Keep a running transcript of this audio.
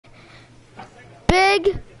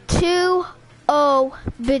big 2-0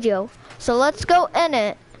 video. So let's go in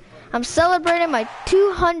it. I'm celebrating my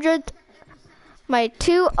 200th, my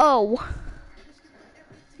 2-0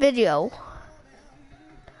 video.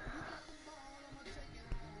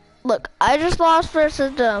 Look, I just lost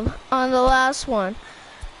versus them on the last one,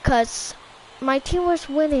 cause my team was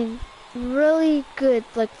winning really good,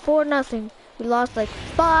 like 4-0. We lost like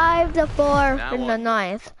 5-4 in the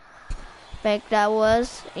 9th. I think that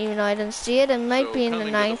was, even though I didn't see it, it might be in the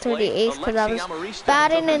 9th or the 8th, because I was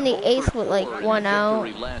batting in the 8th with like 1 out,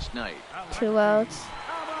 2 outs.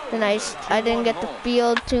 Then I didn't get the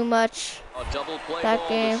field too much that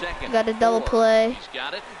game. Got a double play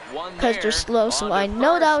because they're slow, so I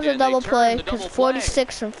know that was a double play because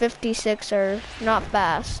 46 and 56 are not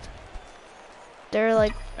fast. They're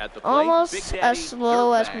like almost as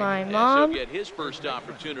slow as my mom.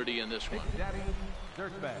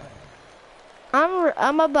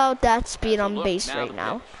 I'm about that speed on base right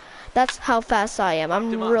now. That's how fast I am.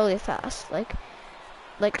 I'm really fast. Like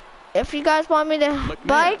if you guys want me to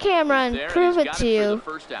buy a camera and prove it to you,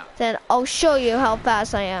 then I'll show you how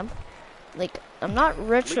fast I am. Like, I'm not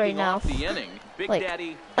rich right now. Like,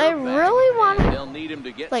 I really want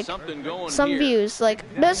like some views. Like,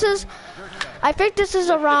 this is, I think this is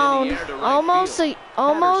around almost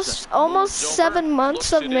 7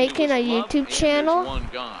 months of making a YouTube channel.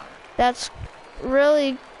 That's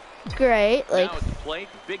really great. Like,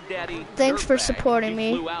 thanks for supporting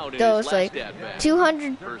me. Those like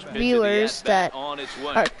 200 viewers that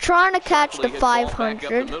are trying to catch the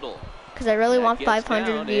 500, because I really want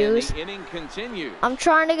 500 views. I'm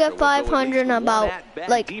trying to get 500 in about,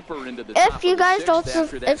 like, if you guys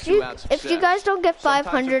don't get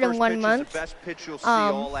 500 in 1 month,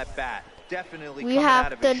 we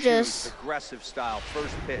have to just,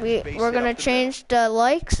 we're gonna change the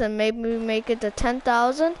likes and maybe make it to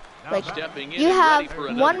 10,000. Like, you have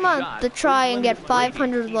 1 month to try and get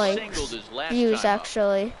 500 likes, views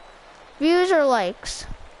actually. Views or likes.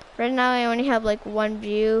 Right now I only have like 1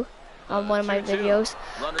 view on one of my videos.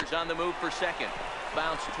 Runners on the move for second.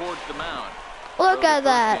 Bounce towards the mound. Look at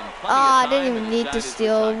that. I didn't even need to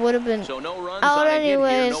steal. Would have been out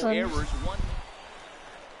anyways.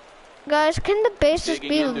 Guys, can the bases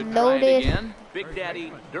be loaded? Big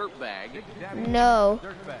Daddy Dirtbag. No.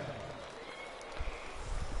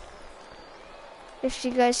 If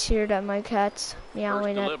you guys hear that, my cat's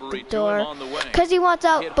meowing at the door, because he wants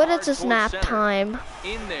out, but it's his nap time.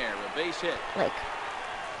 Like,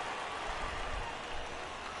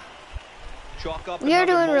 you're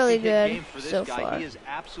doing really good so far. He is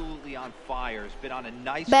absolutely on fire. He's been on a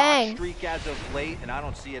nice hot streak as of late, and I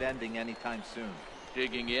don't see it ending anytime soon.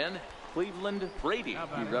 Digging in, Cleveland Brady.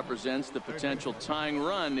 He represents the potential tying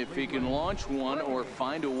run if he can launch one or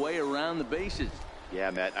find a way around the bases. Yeah,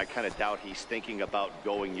 Matt, I kind of doubt he's thinking about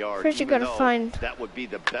going yard. First, you gotta find. That would be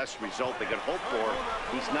the best result they could hope for.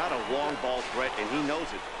 He's not a long ball threat, and he knows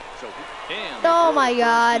it. So, oh my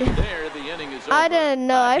God! I didn't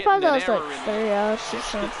know. I thought that was like 3 outs or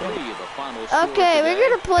something. Okay, we're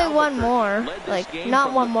gonna play one more. Like,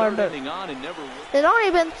 not one more, but it's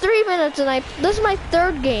only been 3 minutes, and this is my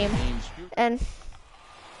 3rd game, and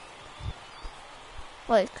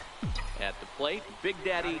like. At the plate, Big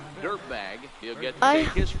Daddy Dirtbag. He'll get to take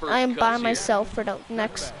his first. I am by myself for the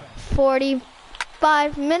next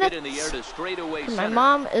 45 minutes. My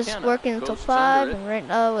mom is working until 5, and right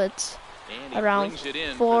now it's around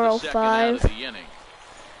 4:05.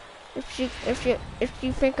 If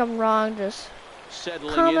you think I'm wrong, just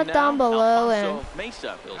comment down below and.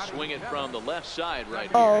 Mesa, he'll swing it from the left side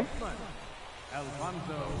right here.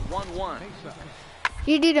 1-1.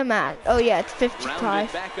 You did a math. Oh yeah, it's 55.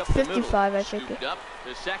 55, I think.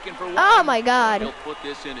 Oh my God! He'll put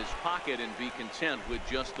this in his pocket and be content with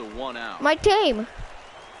just the 1 out. My team.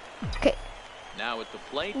 Okay. Now at the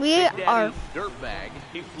plate, we are.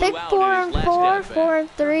 Pick 4-4,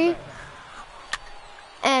 4-3,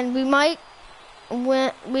 and we might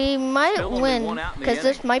win. We might win because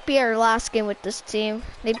this might be our last game with this team.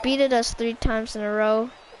 They beat us 3 times in a row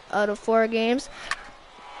out of 4 games.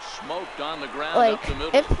 Like,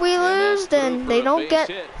 if we lose, then they don't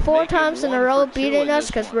get 4 times in a row beating us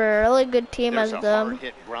because we're a really good team as them.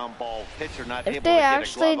 If they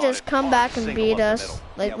actually just come back and beat us,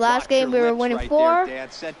 like last game we were winning 4,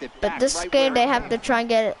 but this game they have to try and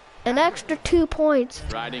get an extra 2 points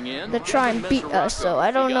to try and beat us. So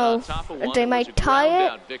I don't know if they might tie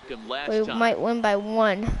it, we might win by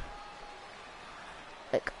 1.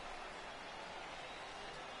 Like,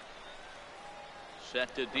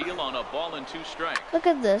 set to deal on a ball and 2 strikes. Look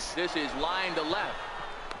at this. This is line to left.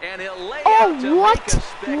 And he'll lay out to make a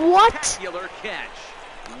spectacular catch.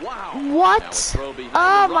 Wow. What?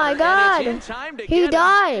 Oh my God. He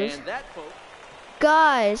dived.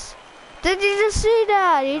 Guys, did you just see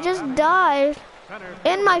that? He just dived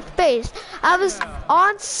in my face. I was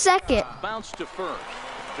on second. Bounce to first.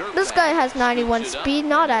 This guy has 91 speed,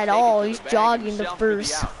 not at all. He's jogging the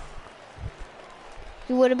first.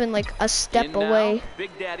 He would have been like a step away.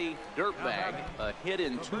 Big Daddy Dirtbag, a hit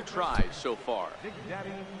in 2 tries so far.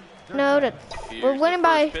 No, we're winning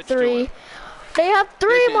by 3. They have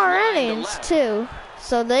 3 more innings too,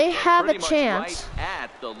 so they have a chance. Right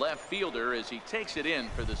at the left fielder as he takes it in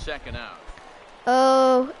for the 2nd out.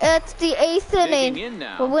 Oh, it's the 8th inning.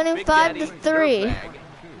 We're winning 5-3.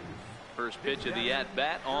 First pitch of the at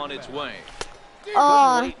bat on its way.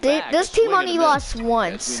 Oh, this team only lost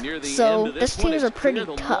once, so this team is a pretty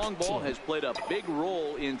tough team.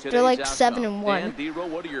 They're like 7-1.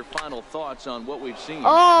 What are your final thoughts on what we've seen?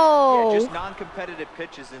 Oh, yeah, just non-competitive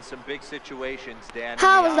pitches in some big situations, Dan.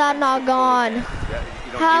 How is that not gone?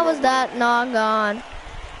 How is that not gone?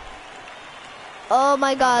 Oh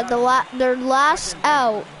my God, their last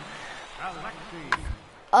out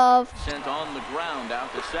of sent on the ground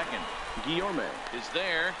out to second. Guillaume is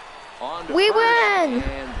there. We win!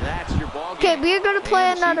 And that's your ball game. Okay, we're gonna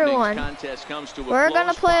play another one. We're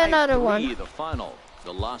gonna play another one. The final,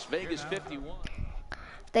 the Las Vegas 51.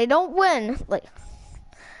 They don't win. Like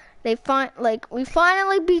we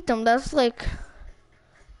finally beat them. That's like,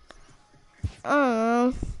 I don't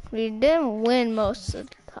know. We didn't win most of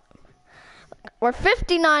the time. We're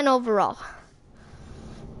 59 overall.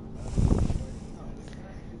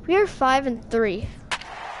 We are 5-3.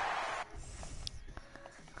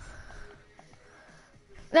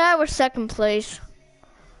 Now we're 2nd place.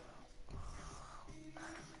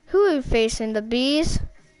 Who are we facing? The Bees?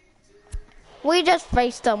 We just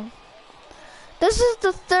faced them. This is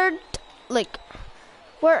the 3rd,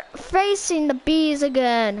 we're facing the Bees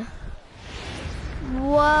again.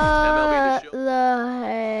 What the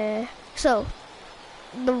heck? So,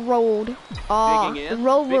 the road. The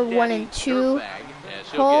road we're 1-2.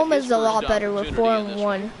 Home is a lot better. We're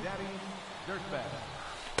 4-1.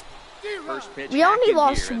 We only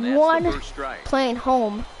lost 1 playing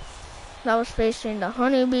home. That was facing the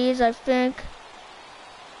Honeybees, I think.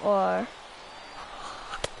 Or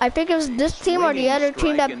I think it was this team or the other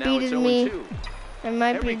team that beat me. It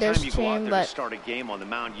might be this team, but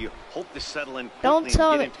don't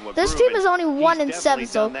tell me. This team is only 1-7,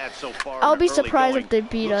 so I'll be surprised if they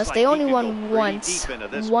beat us. They only won once,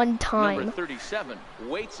 one time.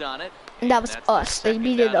 And that was us. They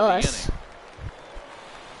beat us.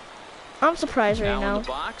 I'm surprised right now.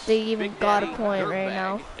 They even got a point right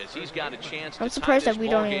now. I'm surprised that we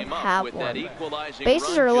don't even have one.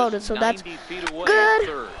 Bases are loaded, so that's good.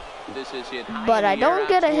 But I don't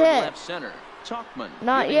get a hit.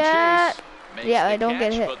 Not yet. Yeah, I don't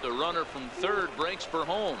get hit. Oh,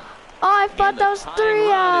 I thought that was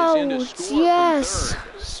 3 outs. Yes,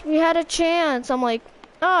 we had a chance. I'm like,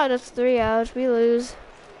 oh, that's 3 outs. We lose.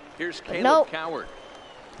 But nope.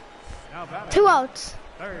 2 outs.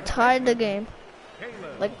 Tied the game.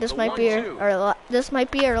 Like this might be our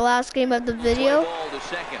last game of the video.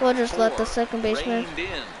 We'll just let the second baseman.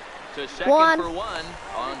 1.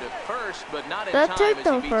 That took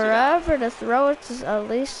them forever to throw it to at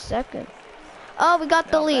least second. Oh, we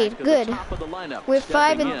got the lead. Good. We're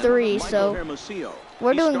 5-3, so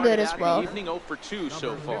we're doing good as well.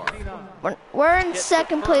 We're in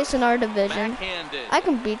 2nd place in our division. I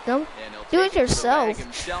can beat them. Do it yourself,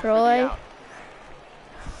 Troy.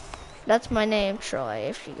 That's my name, Troy,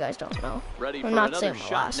 if you guys don't know. I'm not saying my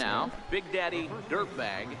last name. Big Daddy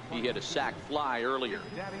Dirtbag, he hit a sac fly earlier.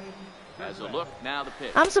 As a look, now the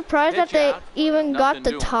pitch. I'm surprised that they even got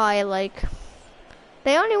the tie.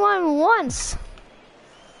 They only won once.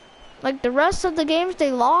 Like the rest of the games,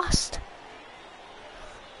 they lost.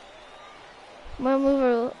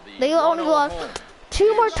 They only lost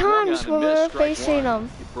 2 more times when we were facing them.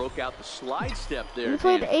 Broke out the slide step there. We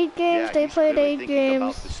played 8 games. They played 8 games.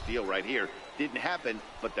 About the steal right here didn't happen,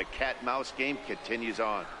 but the cat-mouse game continues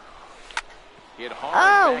on. Hit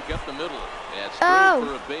hard back up the middle. That's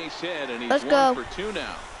for a base hit, and he's 1 for 2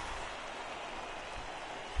 now.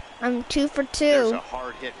 I'm 2 for 2. There's a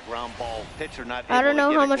hard hit ground ball. Pitcher not I don't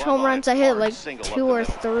know how much home runs I hit, like 2 or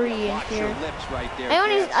 3 in here.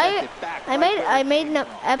 I made an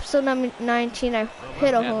episode number 19. I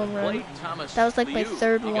hit a home run. That was like my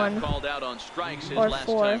 3rd one or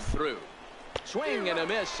 4th.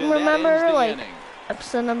 Remember, like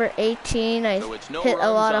episode number 18, I hit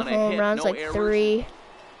a lot of home runs, like 3.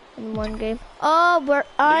 in one game. Oh,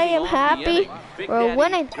 I am happy. We're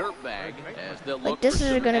winning. Like, this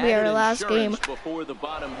is going to be our last game.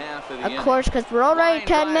 Of course, because we're already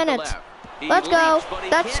 10 minutes. Let's go.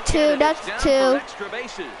 That's two. That's two.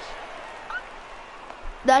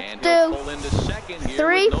 That's two.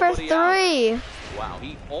 3 for 3. Wow,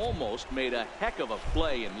 he almost made a heck of a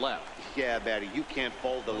play and left. Yeah, Matty, you can't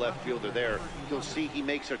fault the left fielder there. You'll see he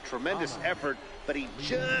makes a tremendous effort, but he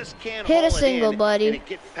just can't hit a haul it single, in, buddy. And it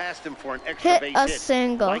gets past him for an extra Hit base a hit.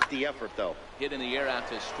 single. Like the effort, though. Hit in the air out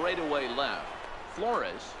to straightaway left.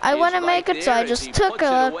 Flores. I want to make it, so I just took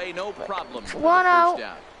a one out.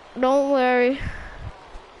 Don't worry.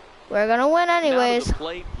 We're going to win anyways. Now to the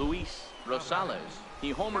plate, Luis Rosales.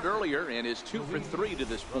 He homered earlier and is 2 for 3 to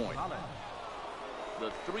this point.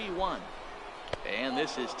 The 3-1. And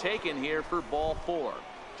this is taken here for ball 4.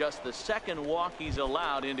 Just the second walk he's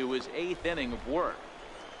allowed into his 8th inning of work.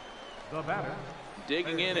 The batter.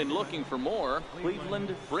 Digging in and looking for more,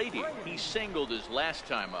 Cleveland Brady. He singled his last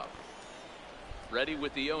time up. Ready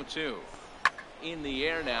with the 0-2. In the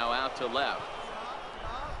air now, out to left.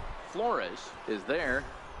 Flores is there.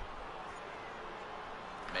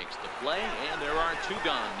 Makes the play, and there are 2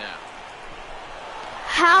 gone now.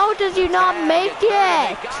 How did you not make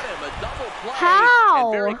it? How?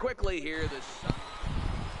 And very quickly here,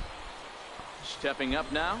 stepping up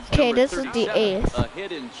now. Okay, this is the 8th. A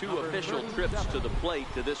hit in 2 official trips to the plate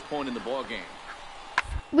to this point in the ball game.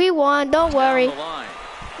 We won. Don't worry.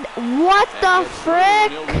 What the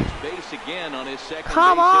frick?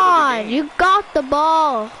 Come on, you got the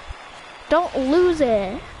ball. Don't lose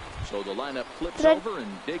it. So the lineup flips over and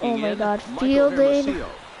digging oh my in. God, fielding.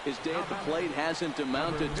 His day at the plate hasn't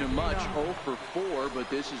amounted to much. 0 for 4, but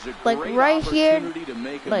this is a like great right here, opportunity to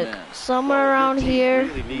make like amends. somewhere around here,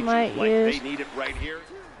 really might use. They need it right here.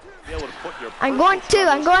 Be able to put your I'm going to.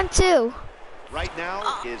 I'm going to. Right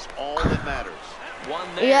now is all that matters. One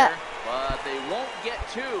there, yeah. But they won't get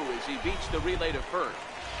 2 as he beats the relay to first.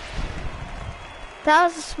 That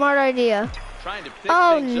was a smart idea.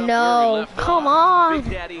 Oh no! Come on!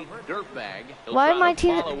 Why my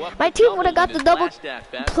team? My team would have got the double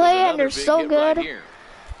play, and they're so good.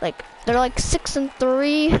 Like they're like 6 and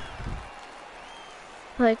 3.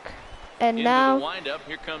 Like, and now, like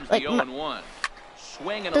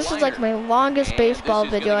this is like my longest baseball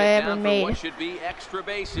video I ever made. What should be extra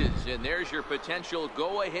bases, and there's your potential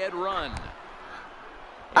go-ahead run.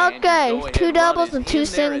 Okay, 2 doubles and 2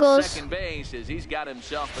 singles.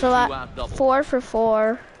 So at 4 for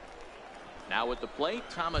 4. Now with the plate,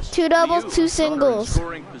 Thomas 2 doubles, 2 singles.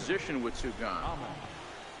 Scoring position with Sugan.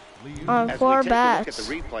 On 4 bats. Look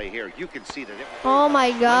at the replay here. You can see that. Oh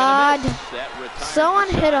my God! Someone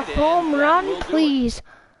hit a home run, please.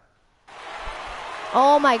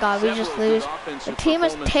 Oh my God, we just lose. The team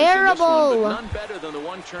is terrible.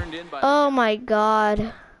 Oh my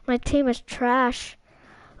God, my team is trash.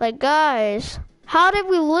 Like, guys, how did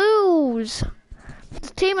we lose? The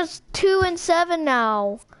team is 2 and 7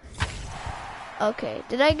 now. Okay,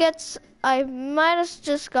 did I get? I might have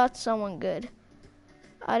just got someone good.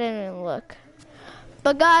 I didn't even look.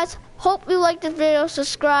 But guys, hope you liked this video.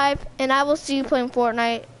 Subscribe, and I will see you playing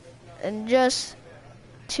Fortnite in just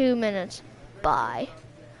 2 minutes. Bye.